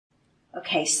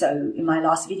Okay, so in my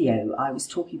last video, I was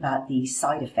talking about the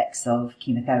side effects of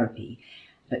chemotherapy,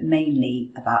 but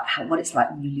mainly about what it's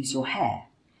like when you lose your hair.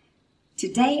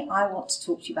 Today, I want to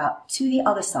talk to you about two of the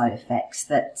other side effects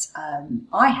that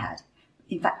I had.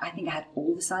 In fact, I think I had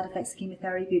all the side effects of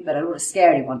chemotherapy, but I don't want to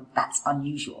scare anyone. That's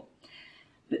unusual.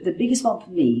 But the biggest one for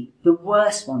me, the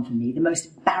worst one for me, the most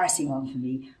embarrassing one for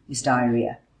me was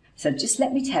diarrhea. So just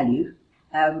let me tell you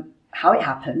how it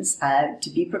happens, to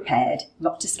be prepared,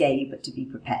 not to scare you, but to be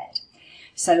prepared.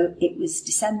 So it was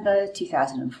December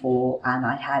 2004 and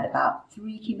I had about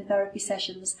 3 chemotherapy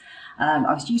sessions.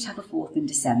 I was due to have a 4th in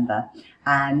December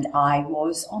and I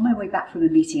was on my way back from a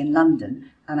meeting in London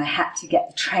and I had to get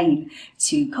the train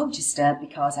to Colchester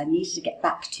because I needed to get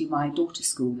back to my daughter's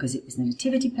school because it was the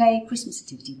nativity play, Christmas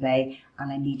nativity play, and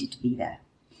I needed to be there.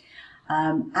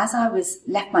 As I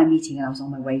left my meeting and I was on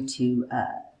my way to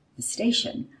the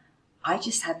station, I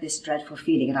just had this dreadful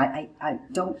feeling, and I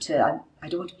don't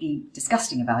want to be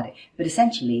disgusting about it, but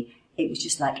essentially it was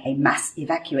just like a mass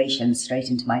evacuation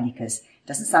straight into my knickers.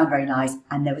 Doesn't sound very nice,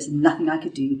 and there was nothing I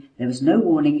could do. There was no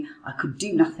warning. I could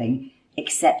do nothing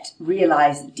except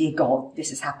realise, dear God,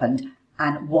 this has happened,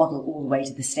 and waddle all the way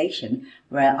to the station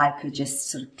where I could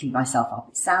just sort of clean myself up.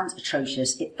 It sounds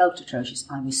atrocious. It felt atrocious.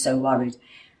 I was so worried.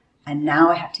 And now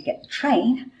I had to get the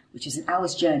train, which is an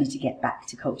hour's journey to get back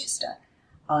to Colchester.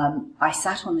 I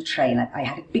sat on the train. I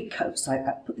had a big coat, so I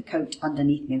put the coat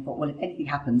underneath me and thought, well, if anything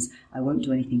happens, I won't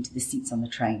do anything to the seats on the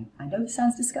train. I know it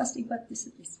sounds disgusting, but this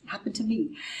happened to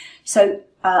me. So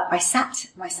I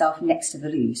sat myself next to the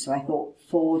loo. So I thought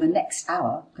for the next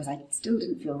hour, because I still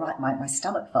didn't feel right, my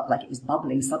stomach felt like it was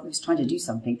bubbling, something was trying to do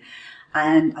something.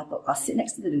 And I thought, I'll sit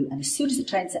next to the loo, and as soon as the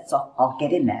train sets off, I'll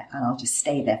get in there, and I'll just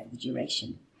stay there for the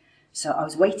duration. So I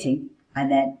was waiting,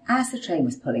 and then as the train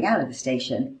was pulling out of the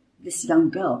station, this young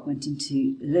girl went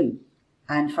into the loo,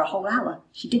 and for a whole hour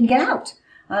she didn't get out.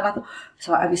 And I thought,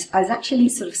 so I was actually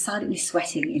sort of silently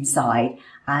sweating inside,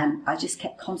 and I just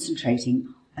kept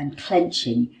concentrating and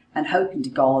clenching and hoping to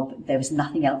God that there was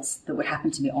nothing else that would happen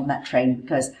to me on that train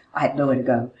because I had nowhere to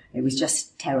go. It was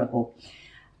just terrible.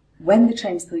 When the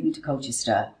train was pulling into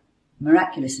Colchester,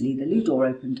 miraculously the loo door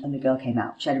opened and the girl came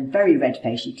out. She had a very red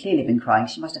face. She'd clearly been crying.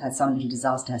 She must have had some little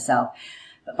disaster herself.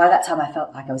 But by that time, I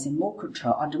felt like I was under more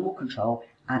control,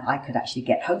 and I could actually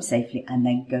get home safely and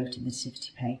then go to the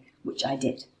nativity play, which I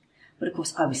did. But of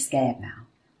course, I was scared now.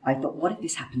 I thought, what if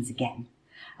this happens again?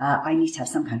 I need to have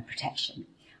some kind of protection.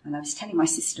 And I was telling my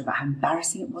sister about how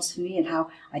embarrassing it was for me and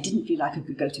how I didn't feel like I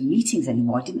could go to meetings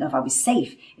anymore. I didn't know if I was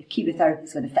safe, if chemotherapy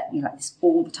was going to affect me like this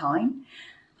all the time.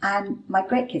 And my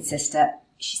great kid sister,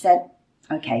 she said,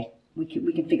 okay, we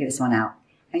can figure this one out.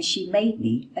 And she made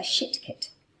me a shit kit.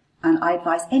 And I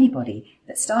advise anybody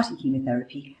that's starting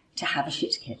chemotherapy to have a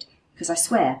shit kit. Because I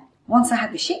swear, once I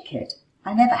had the shit kit,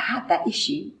 I never had that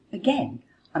issue again.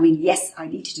 I mean, yes, I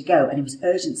needed to go, and it was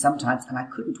urgent sometimes, and I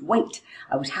couldn't wait.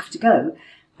 I would have to go,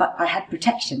 but I had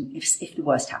protection if the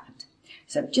worst happened.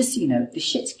 So just so you know, the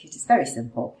shit kit is very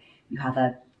simple. You have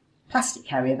a plastic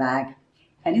carrier bag,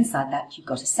 and inside that you've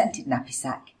got a scented nappy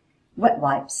sack, wet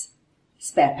wipes,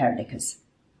 spare pair of knickers.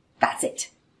 That's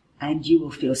it. And you will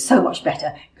feel so much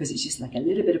better because it's just like a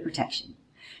little bit of protection.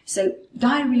 So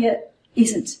diarrhea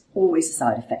isn't always a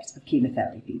side effect of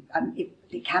chemotherapy.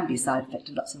 It can be a side effect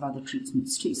of lots of other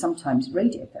treatments too, sometimes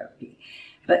radiotherapy.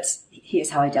 But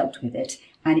here's how I dealt with it,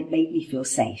 and it made me feel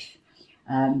safe.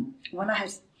 When I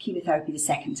had chemotherapy the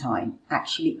second time,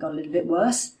 actually it got a little bit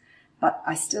worse, but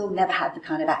I still never had the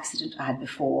kind of accident I had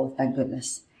before, thank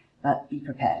goodness. But be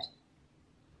prepared.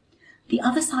 The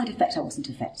other side effect I wasn't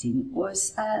expecting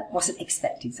was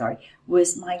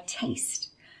my taste,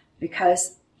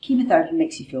 because chemotherapy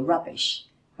makes you feel rubbish,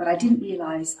 but I didn't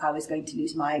realise I was going to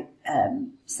lose my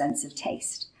sense of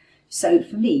taste. So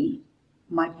for me,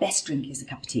 my best drink is a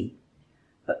cup of tea.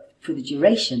 But for the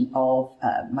duration of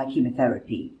my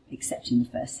chemotherapy, except in the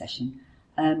first session,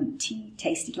 tea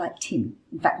tasted like tin.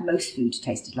 In fact, most food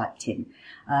tasted like tin.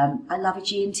 I love a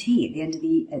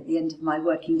G&T at the end of my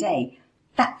working day.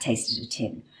 That tasted a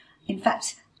tin. In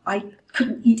fact, I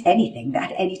couldn't eat anything that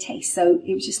had any taste, so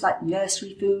it was just like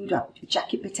nursery food, a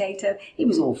jacket potato. It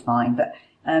was all fine, but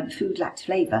food lacked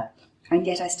flavour, and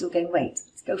yet I still gained weight.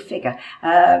 Let's go figure.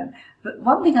 But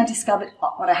one thing I discovered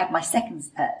when I had my second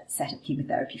set of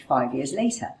chemotherapy 5 years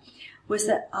later was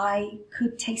that I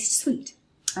could taste sweet,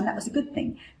 and that was a good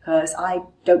thing, because I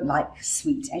don't like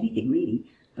sweet anything really,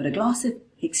 but a glass of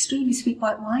extremely sweet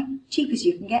white wine, cheap as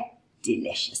you can get,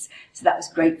 delicious. So that was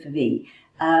great for me.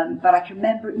 But I can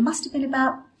remember it must have been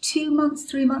about 2 months,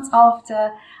 3 months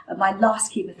after my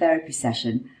last chemotherapy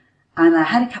session. And I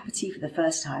had a cup of tea for the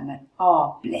first time and,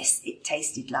 oh, bliss, it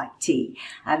tasted like tea.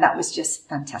 And that was just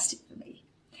fantastic for me.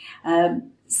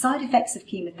 Side effects of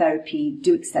chemotherapy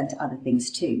do extend to other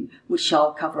things too, which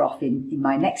I'll cover off in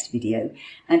my next video.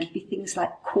 And it'll be things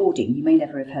like cording. You may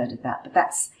never have heard of that, but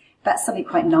that's something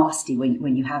quite nasty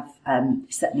when you have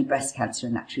certainly breast cancer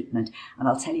and that treatment. And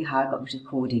I'll tell you how I got rid of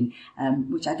cording,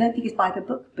 which I don't think is by the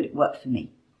book, but it worked for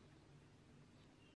me.